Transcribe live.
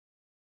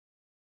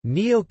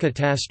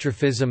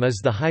Neocatastrophism is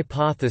the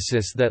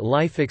hypothesis that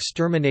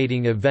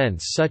life-exterminating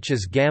events such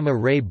as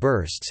gamma-ray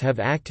bursts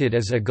have acted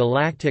as a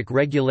galactic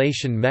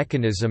regulation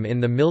mechanism in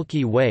the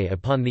Milky Way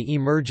upon the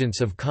emergence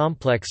of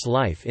complex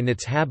life in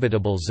its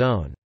habitable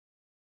zone.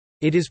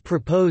 It is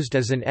proposed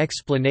as an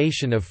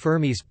explanation of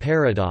Fermi's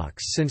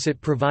paradox since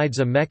it provides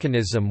a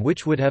mechanism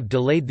which would have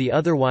delayed the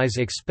otherwise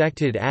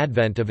expected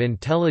advent of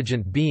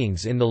intelligent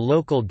beings in the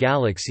local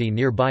galaxy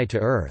nearby to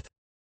Earth.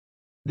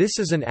 This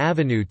is an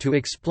avenue to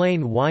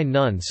explain why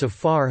none so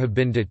far have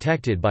been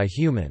detected by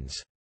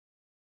humans.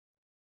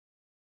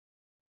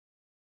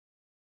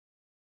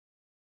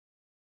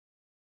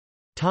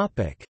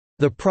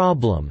 The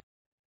problem.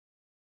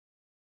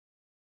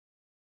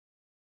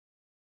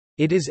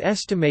 It is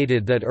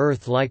estimated that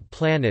Earth-like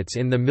planets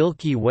in the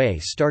Milky Way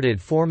started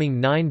forming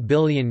 9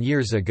 billion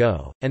years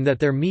ago, and that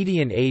their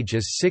median age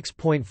is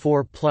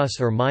 6.4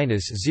 plus or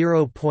minus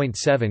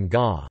 0.7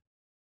 Ga.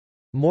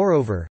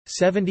 Moreover,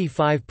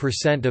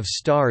 75% of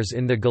stars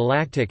in the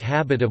galactic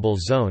habitable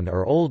zone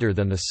are older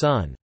than the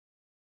Sun.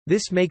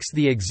 This makes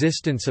the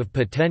existence of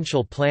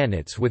potential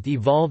planets with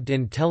evolved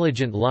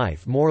intelligent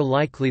life more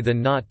likely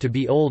than not to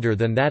be older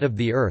than that of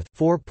the Earth,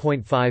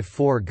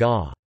 4.54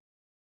 Ga.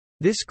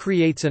 This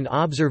creates an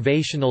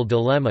observational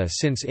dilemma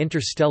since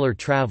interstellar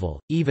travel,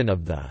 even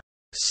of the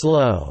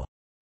slow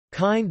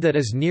kind that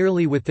is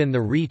nearly within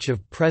the reach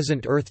of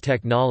present Earth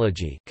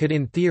technology, could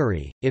in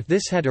theory, if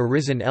this had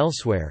arisen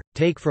elsewhere,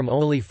 take from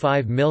only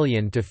 5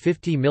 million to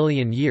 50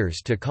 million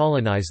years to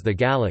colonize the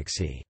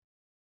galaxy.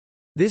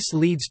 This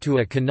leads to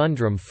a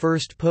conundrum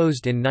first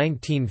posed in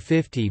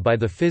 1950 by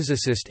the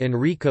physicist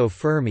Enrico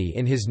Fermi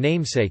in his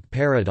namesake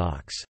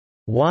paradox.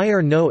 Why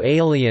are no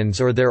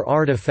aliens or their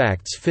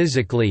artifacts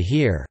physically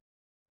here?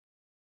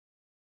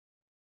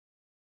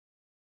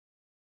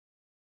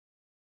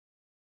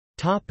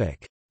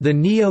 The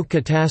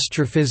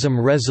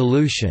Neocatastrophism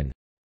resolution.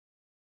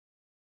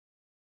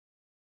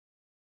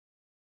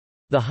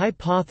 The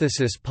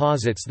hypothesis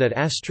posits that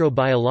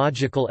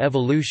astrobiological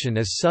evolution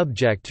is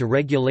subject to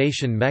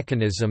regulation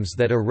mechanisms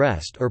that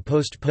arrest or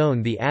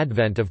postpone the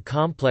advent of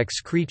complex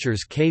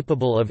creatures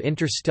capable of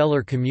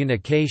interstellar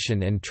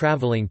communication and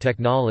traveling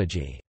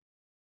technology.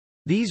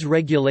 These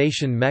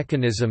regulation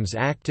mechanisms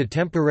act to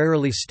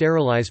temporarily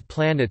sterilize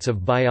planets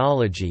of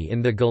biology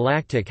in the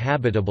galactic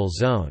habitable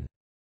zone.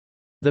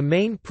 The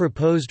main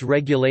proposed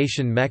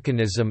regulation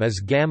mechanism is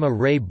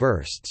gamma-ray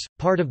bursts.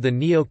 Part of the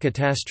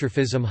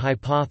neocatastrophism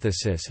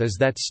hypothesis is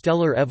that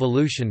stellar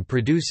evolution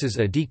produces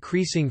a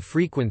decreasing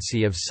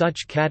frequency of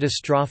such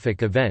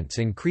catastrophic events,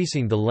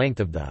 increasing the length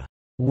of the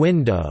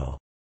window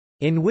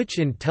in which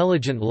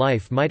intelligent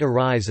life might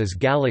arise as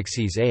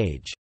galaxies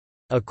age.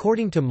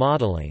 According to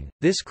modeling,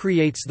 this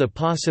creates the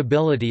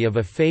possibility of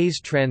a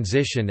phase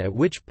transition at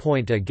which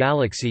point a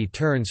galaxy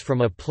turns from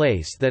a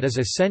place that is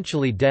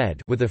essentially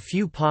dead with a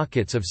few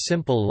pockets of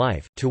simple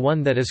life to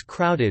one that is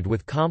crowded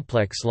with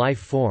complex life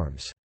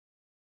forms.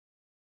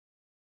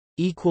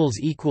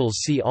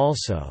 See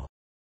also